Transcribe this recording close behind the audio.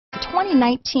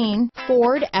2019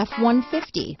 Ford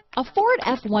F-150. A Ford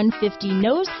F-150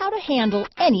 knows how to handle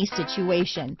any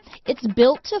situation. It's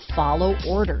built to follow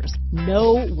orders,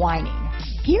 no whining.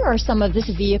 Here are some of this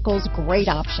vehicle's great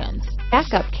options: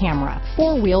 backup camera,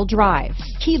 four-wheel drive,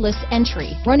 keyless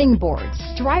entry, running boards,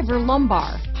 driver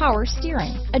lumbar, power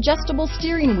steering, adjustable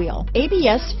steering wheel,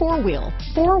 ABS four-wheel,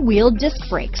 four-wheel disc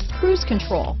brakes, cruise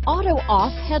control,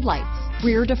 auto-off headlights,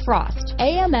 rear defrost,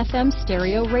 AM/FM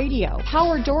stereo radio,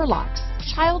 power door locks,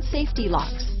 child safety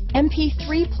locks,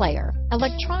 MP3 player,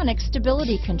 electronic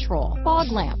stability control,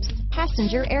 fog lamps,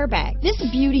 passenger airbag. This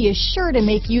beauty is sure to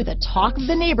make you the talk of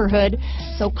the neighborhood,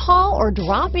 so call or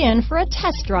drop in for a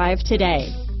test drive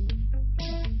today.